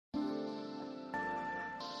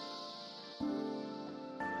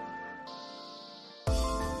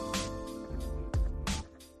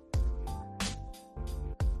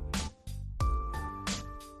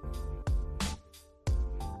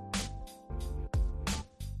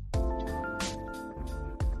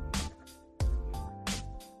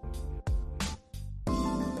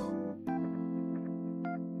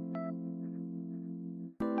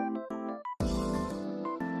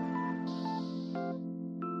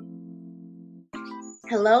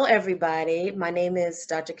Hello, everybody. My name is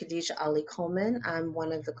Dr. Khadijah Ali Coleman. I'm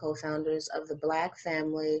one of the co-founders of the Black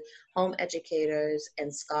Family Home Educators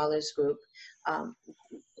and Scholars Group, um,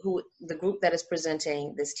 the group that is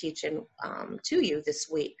presenting this teaching to you this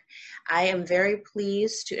week. I am very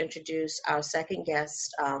pleased to introduce our second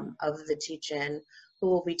guest of the teaching, who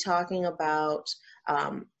will be talking about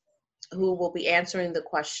who will be answering the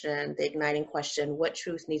question, the igniting question, what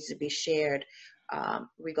truth needs to be shared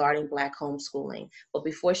regarding Black homeschooling. But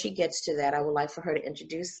before she gets to that, I would like for her to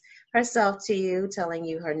introduce herself to you, telling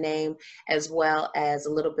you her name, as well as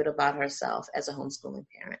a little bit about herself as a homeschooling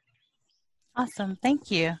parent. Awesome.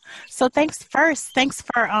 Thank you. So thanks for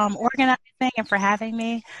organizing and for having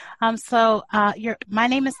me. My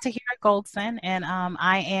name is Tahira Goldson, and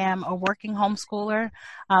I am a working homeschooler.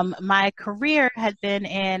 My career had been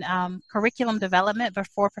in curriculum development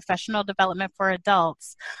before professional development for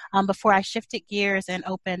adults, before I shifted gears and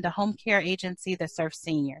opened a home care agency that serves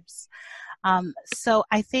seniors. So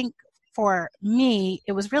I think for me,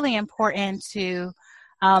 it was really important to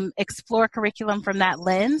explore curriculum from that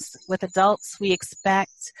lens. With adults, we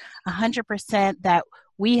expect 100% that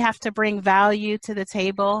we have to bring value to the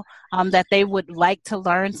table, that they would like to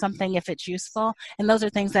learn something if it's useful. And those are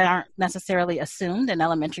things that aren't necessarily assumed in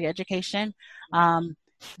elementary education.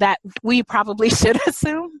 That we probably should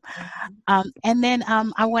assume. And then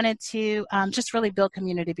I wanted to just really build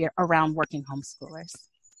community around working homeschoolers.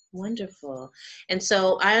 Wonderful. And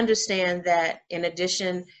so I understand that in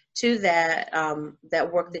addition to that,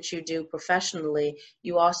 that work that you do professionally,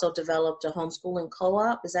 you also developed a homeschooling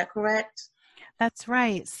co-op. Is that correct? That's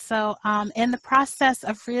right. So in the process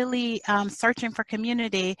of really searching for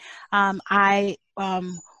community, I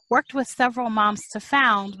worked with several moms to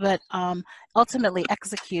found, but ultimately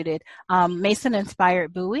executed Mason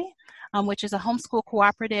Inspired Bowie, which is a homeschool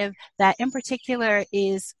cooperative that in particular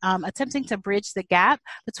is attempting to bridge the gap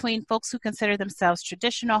between folks who consider themselves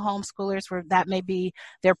traditional homeschoolers, where that may be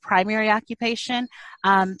their primary occupation,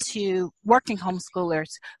 to working homeschoolers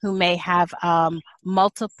who may have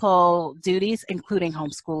multiple duties, including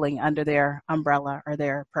homeschooling under their umbrella or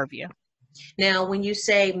their purview. Now, when you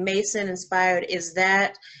say Mason Inspired, is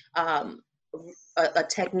that a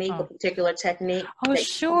technique, a particular technique? Oh,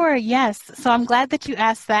 sure. Yes. So I'm glad that you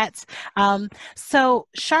asked that. So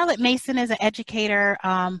Charlotte Mason is an educator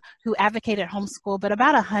who advocated homeschool, but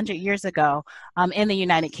about 100 years ago in the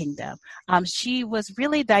United Kingdom. She was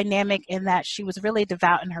really dynamic in that she was really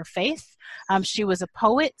devout in her faith. She was a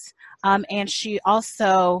poet, and she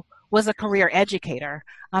also was a career educator.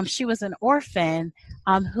 She was an orphan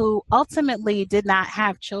who ultimately did not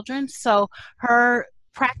have children. So her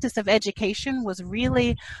practice of education was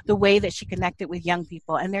really the way that she connected with young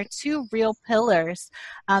people. And there are two real pillars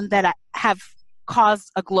that have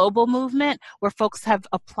caused a global movement where folks have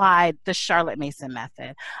applied the Charlotte Mason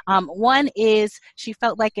method. One is she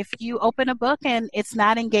felt like if you open a book and it's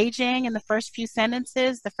not engaging in the first few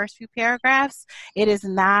sentences, the first few paragraphs, it is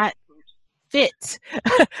not fit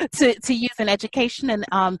to use in education. And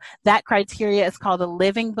that criteria is called a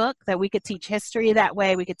living book, that we could teach history that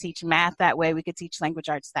way, we could teach math that way, we could teach language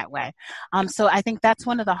arts that way. So I think that's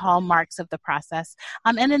one of the hallmarks of the process.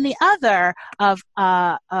 And then the other of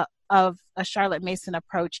a Charlotte Mason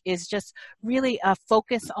approach is just really a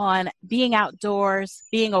focus on being outdoors,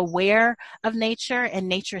 being aware of nature, and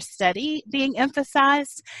nature study being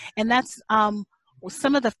emphasized. And that's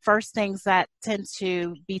some of the first things that tend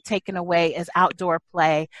to be taken away is outdoor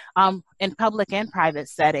play in public and private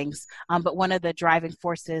settings. But one of the driving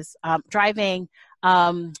forces,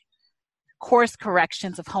 course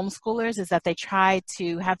corrections of homeschoolers is that they try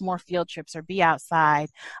to have more field trips or be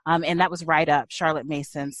outside. And that was right up Charlotte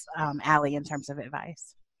Mason's alley in terms of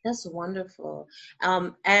advice. That's wonderful.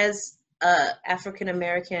 As African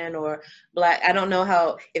American or Black, I don't know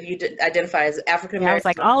how, if you identify as African American. I was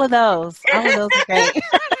like, all of those are great.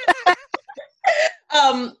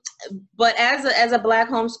 But as a Black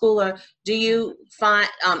homeschooler, do you find,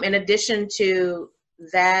 in addition to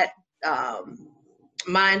that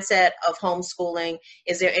mindset of homeschooling,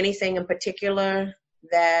 is there anything in particular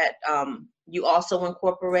that you also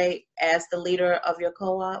incorporate as the leader of your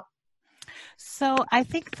co-op? So I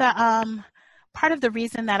think part of the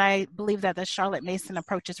reason that I believe that the Charlotte Mason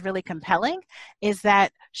approach is really compelling is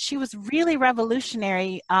that she was really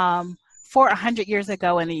revolutionary for 100 years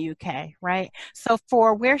ago in the UK, right? So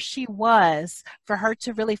for where she was, for her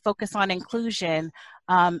to really focus on inclusion,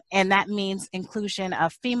 and that means inclusion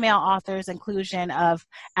of female authors, inclusion of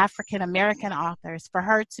African American authors, for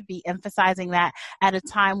her to be emphasizing that at a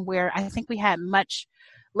time where I think we had much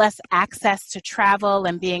less access to travel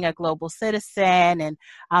and being a global citizen, and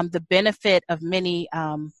the benefit of many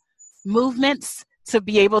movements to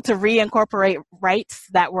be able to reincorporate rights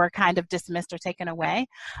that were kind of dismissed or taken away.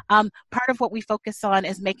 Part of what we focus on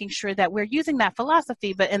is making sure that we're using that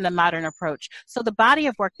philosophy, but in the modern approach. So the body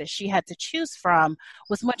of work that she had to choose from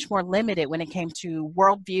was much more limited when it came to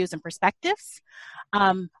worldviews and perspectives.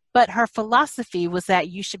 But her philosophy was that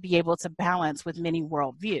you should be able to balance with many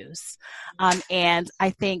worldviews. And I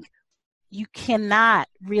think you cannot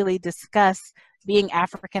really discuss being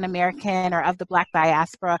African American or of the Black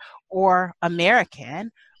diaspora or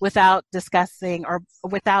American without discussing or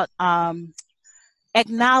without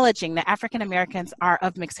acknowledging that African Americans are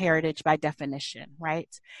of mixed heritage by definition, right?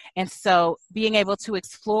 And so being able to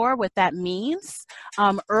explore what that means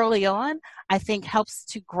early on, I think helps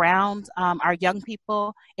to ground our young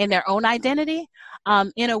people in their own identity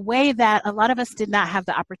in a way that a lot of us did not have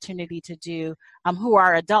the opportunity to do, who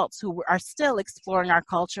are adults, who are still exploring our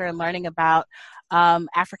culture and learning about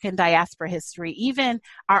African diaspora history, even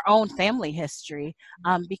our own family history,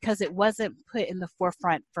 because it wasn't put in the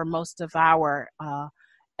forefront for most of our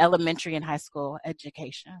elementary and high school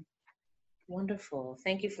education. Wonderful.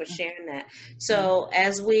 Thank you for sharing that. So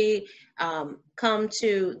as we come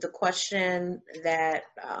to the question that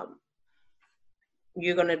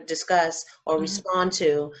you're going to discuss or respond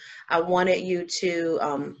to, I wanted you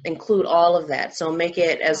to include all of that. So make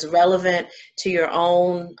it as relevant to your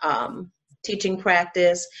own teaching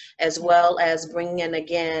practice, as well as bringing in,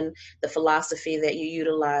 again, the philosophy that you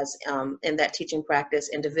utilize in that teaching practice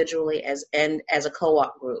individually and as a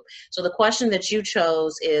co-op group. So the question that you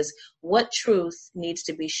chose is, what truth needs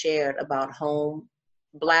to be shared about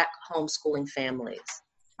Black homeschooling families?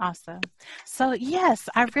 Awesome. So yes,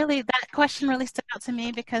 that question really stood out to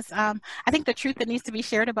me because I think the truth that needs to be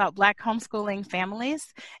shared about Black homeschooling families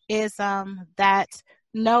is that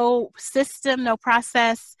no system, no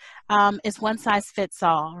process is one size fits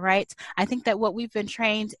all, right? I think that what we've been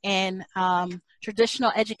trained in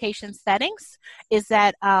traditional education settings is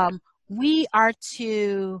that we are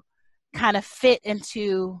to kind of fit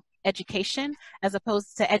into education as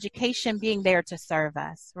opposed to education being there to serve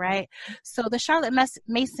us, right? So the Charlotte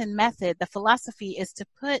Mason method, the philosophy is to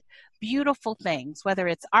put beautiful things, whether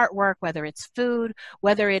it's artwork, whether it's food,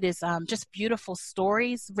 whether it is just beautiful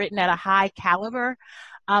stories written at a high caliber,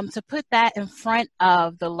 to put that in front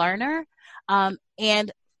of the learner.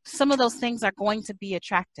 And some of those things are going to be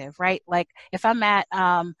attractive, right? Like if I'm at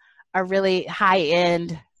a really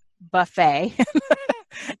high-end buffet,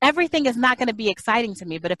 everything is not going to be exciting to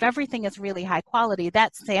me, but if everything is really high quality,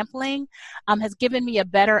 that sampling has given me a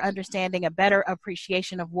better understanding, a better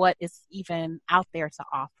appreciation of what is even out there to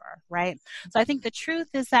offer, right? So I think the truth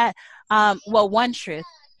is that, one truth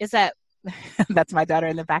is that that's my daughter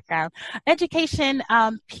in the background. Education,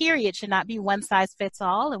 period, should not be one size fits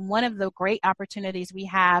all. And one of the great opportunities we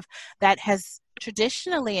have that has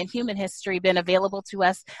traditionally in human history been available to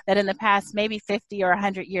us that in the past maybe 50 or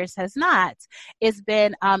 100 years has not, is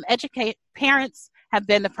been parents have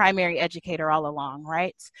been the primary educator all along,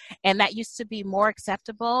 right? And that used to be more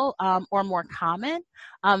acceptable or more common,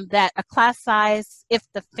 that a class size, if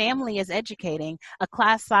the family is educating, a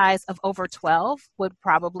class size of over 12 would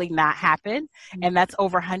probably not happen. And that's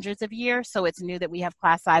over hundreds of years. So it's new that we have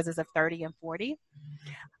class sizes of 30 and 40.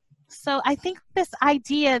 So I think this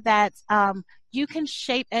idea that you can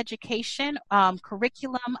shape education,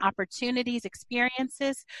 curriculum, opportunities,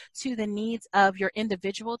 experiences to the needs of your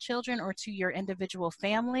individual children or to your individual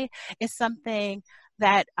family is something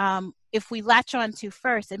that if we latch on to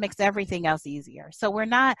first, it makes everything else easier. So we're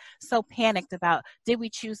not so panicked about, did we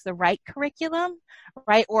choose the right curriculum,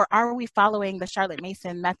 right? Or are we following the Charlotte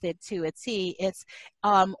Mason method to a T? It's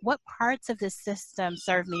what parts of this system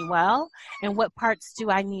serve me well, and what parts do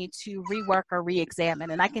I need to rework or re-examine?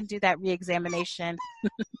 And I can do that re-examination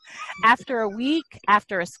after a week,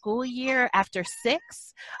 after a school year, after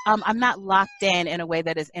 6. I'm not locked in a way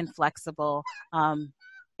that is inflexible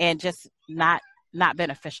and just not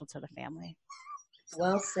beneficial to the family.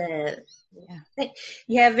 Well said. Yeah.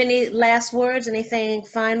 You have any last words, anything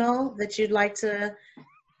final that you'd like to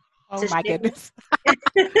my goodness.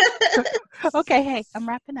 Okay, hey, I'm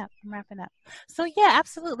wrapping up. So yeah,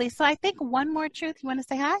 absolutely. So I think one more truth. You want to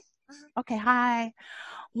say hi? Okay, hi.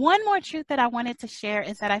 One more truth that I wanted to share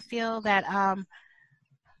is that I feel that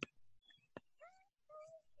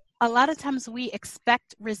a lot of times we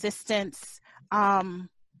expect resistance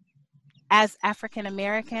as African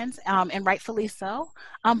Americans, and rightfully so,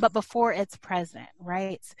 but before it's present,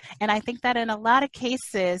 right? And I think that in a lot of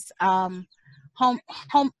cases,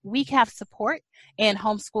 we have support in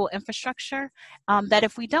homeschool infrastructure that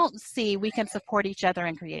if we don't see, we can support each other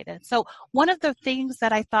and create it. So one of the things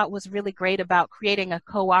that I thought was really great about creating a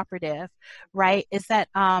cooperative, right, is that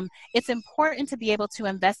it's important to be able to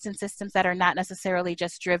invest in systems that are not necessarily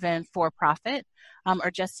just driven for profit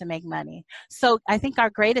or just to make money. So I think our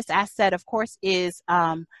greatest asset, of course, is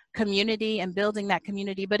community and building that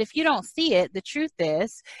community. But if you don't see it, the truth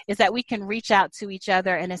is that we can reach out to each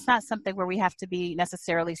other, and it's not something where we have to be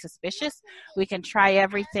necessarily suspicious. We can try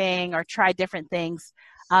everything or try different things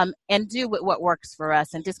and do what works for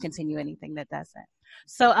us and discontinue anything that doesn't.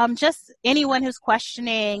 So just anyone who's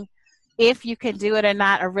questioning if you can do it or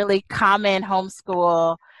not, a really common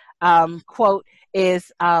homeschool quote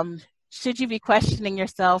is, should you be questioning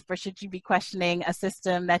yourself, or should you be questioning a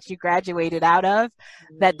system that you graduated out of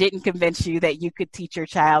that didn't convince you that you could teach your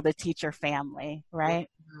child or teach your family, right?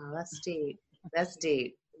 Oh, that's deep. That's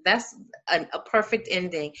deep. That's a perfect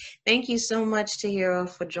ending. Thank you so much, Tahira,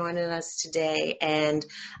 for joining us today. And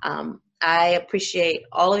I appreciate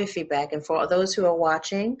all of your feedback. And for those who are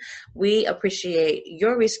watching, we appreciate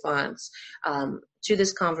your response to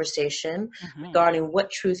this conversation regarding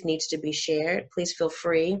what truth needs to be shared. Please feel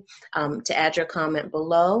free to add your comment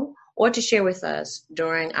below or to share with us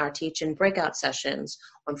during our teach and breakout sessions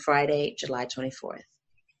on Friday, July 24th.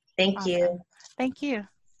 Thank you. Thank you.